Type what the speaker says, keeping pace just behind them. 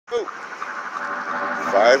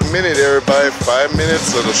5 minutes, everybody. 5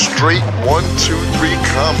 minutes of the straight 1, 2, 3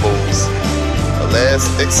 combos. The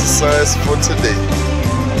last exercise for today.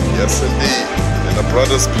 Yes, indeed. And the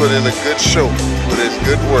brothers put in a good show. Put in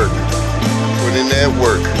good work. Put in that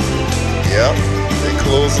work. Yeah. They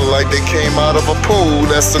clothes look like they came out of a pool.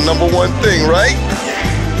 That's the number one thing, right?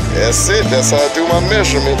 That's it. That's how I do my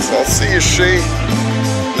measurements. I see you, Shay.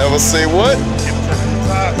 Never say what?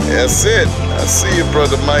 That's it. I see you,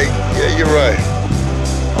 Brother Mike. Yeah, you're right.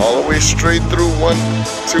 All the way straight through 1,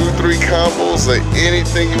 2, 3 combos or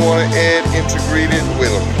anything you want to add, integrate it with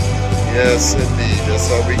them. Yes, indeed. That's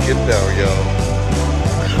how we get down, y'all.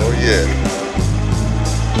 Oh, yeah.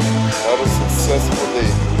 Not a successful day.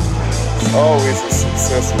 It's always a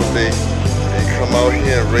successful day. They come out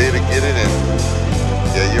here and ready to get it in.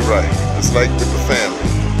 Yeah, you're right. It's like with the family.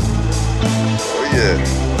 Oh, yeah.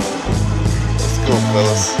 Let's go,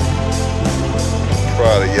 fellas.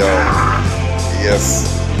 Proud of y'all. Yes,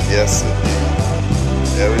 yes, indeed.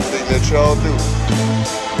 Everything that y'all do.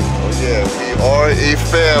 Oh yeah, we are a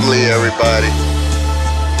family, everybody.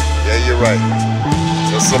 Yeah, you're right.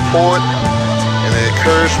 The support and the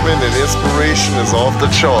encouragement and inspiration is off the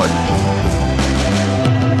chart.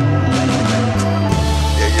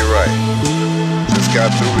 Yeah, you're right. Just got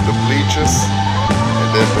through with the bleachers, and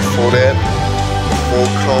then before that, the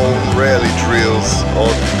 4-cone rally drills on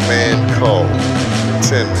command call.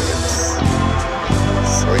 10 minutes.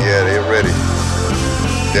 So yeah, they're ready.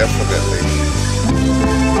 Definitely.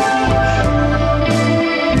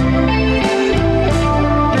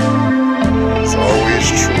 It's always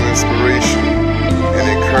true inspiration and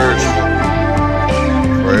encouragement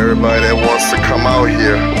for everybody that wants to come out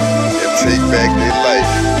here and take back their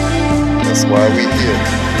life. That's why we here.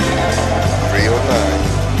 309.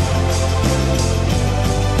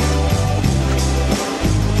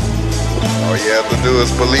 All you have to do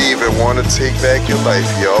is believe and want to take back your life.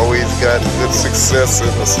 You always got good success in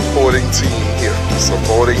a supporting team here, a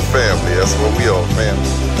supporting family. That's what we are,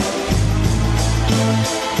 family.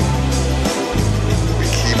 We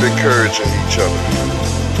keep encouraging each other.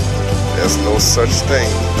 There's no such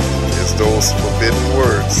thing as those forbidden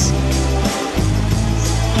words.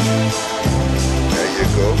 There you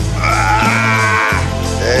go.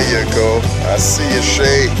 There you go. I see you,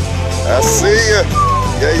 Shay. I see you.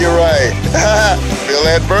 Yeah, you're right. Feel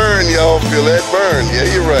that burn, y'all. Feel that burn. Yeah,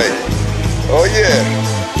 you're right. Oh, yeah.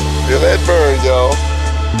 Feel that burn, y'all.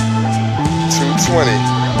 220.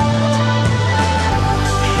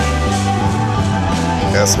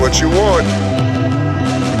 That's what you want.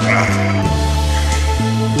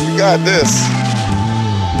 You got this.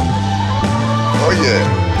 Oh, yeah.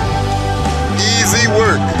 Easy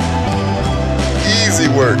work. Easy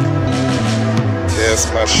work. There's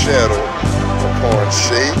my shadow. Upon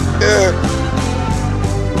shade, yeah.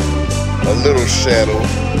 A little shadow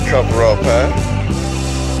cover up, huh?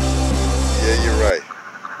 Yeah, you're right.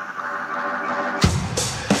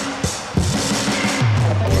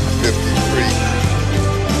 153.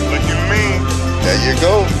 Look at me. There you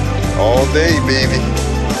go. All day, baby.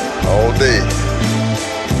 All day.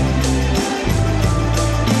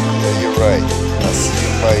 Yeah, you're right. I see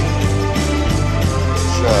you fighting. Good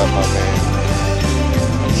job, my man.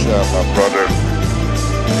 Good job, my brother.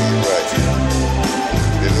 Yeah, you're right.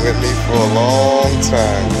 Been with me for a long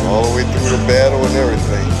time, all the way through the battle and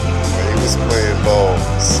everything. When he was playing ball,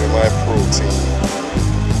 semi-pro team.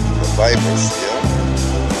 The Vipers, yeah.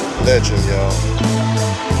 Legend, y'all.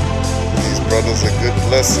 These brothers are good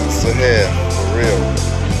blessings to have, for real.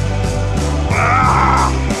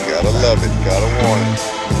 Gotta love it, gotta want it.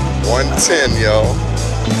 110, y'all.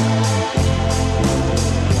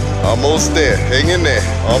 Almost there. Hang in there.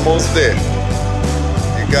 Almost there.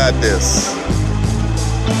 You got this.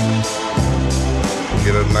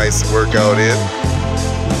 Get a nice workout in.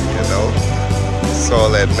 You know. That's all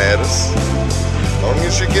that matters. As long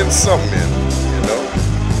as you're getting something in. You know.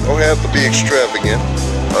 Don't have to be extravagant.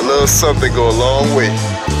 A little something go a long way.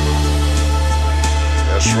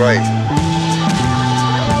 That's right.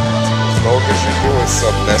 As long as you're doing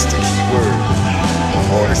something, that's the key word.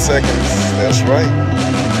 40 seconds. That's right.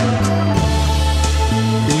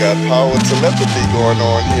 Got power telepathy going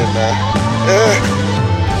on here now.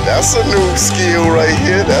 That's a new skill right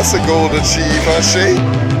here. That's a goal to achieve, huh, Shay?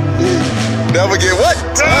 Never get what?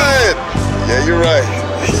 Tired. Yeah, you're right.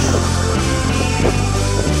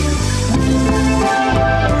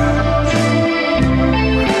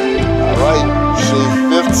 All right, Shay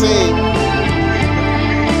 15.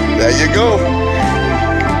 There you go.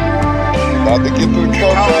 About to get to the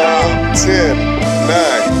countdown. 10,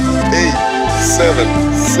 9, 8. 7,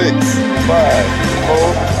 6, 5,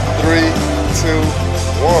 4, 3, 2,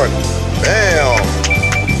 1. Bam!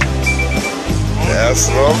 That's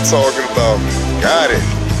what I'm talking about. Got it.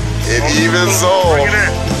 It evens off. Bring it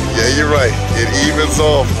in. Yeah, you're right. It evens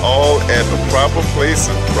off all at the proper place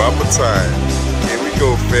and proper time. Here we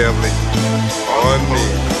go, family. On me.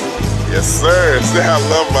 Yes, sir. I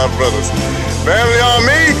love my brothers. Family on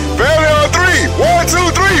me. Family on 3. 1,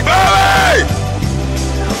 2, 3. Family!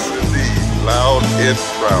 Yes, indeed. Loud and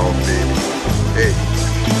proud, baby. Hey,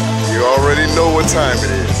 you already know what time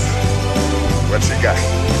it is. What you got?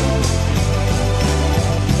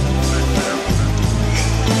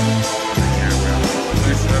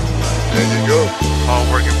 There you go. Hard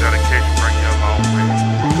work and dedication bring you a long way.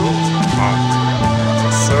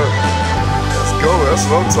 Yes, sir. Let's go. That's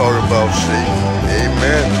what I'm talking about, Shay.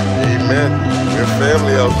 Amen. Amen. We're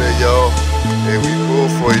family out there, y'all. And we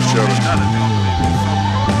pull for each other.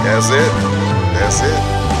 That's it. That's it.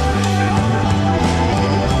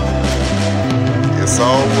 It's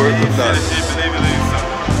all worth of nothing.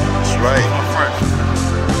 That's right.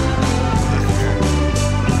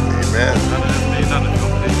 Amen.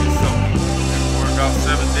 Work out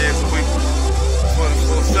 7 days a week,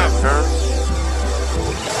 24/7.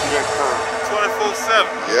 24/7.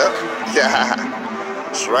 Yep. Yeah.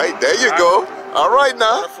 That's right. There you go. All right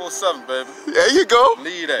now. 24/7, baby. There you go.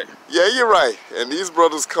 Lead that. Yeah, you're right. And these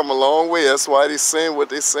brothers come a long way. That's why they saying what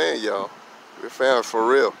they saying, y'all. We're family for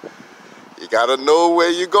real. You gotta know where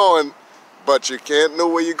you're going, but you can't know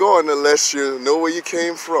where you're going unless you know where you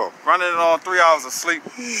came from. Running it on 3 hours of sleep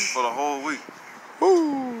for the whole week.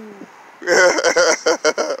 Woo.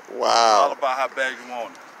 Wow. All about how bad you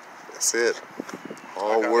want it. That's it.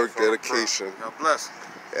 All work, dedication. God bless.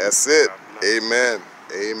 That's it. Amen.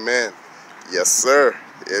 Amen. Yes, sir.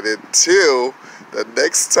 And until the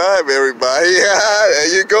next time, everybody. Yeah, there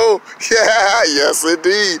you go. Yeah, yes,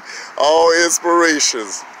 indeed. All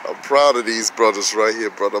inspirations. I'm proud of these brothers right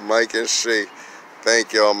here, Brother Mike and Shay.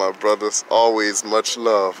 Thank y'all, my brothers. Always much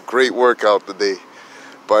love. Great workout today.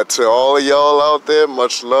 But to all of y'all out there,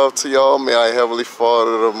 much love to y'all. May our Heavenly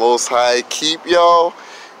Father, the Most High, keep y'all.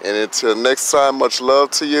 And until next time, much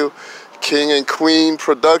love to you. King and Queen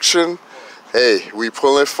Production. Hey, we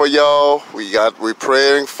pulling for y'all. We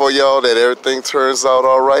praying for y'all that everything turns out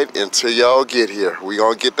all right until y'all get here. We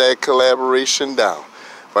gonna get that collaboration down.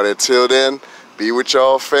 But until then, be with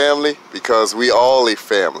y'all family, because we all a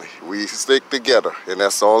family. We stick together, and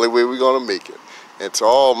that's the only way we're gonna make it. And to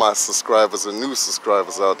all my subscribers and new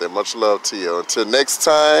subscribers out there, much love to you. Until next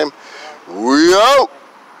time, we out.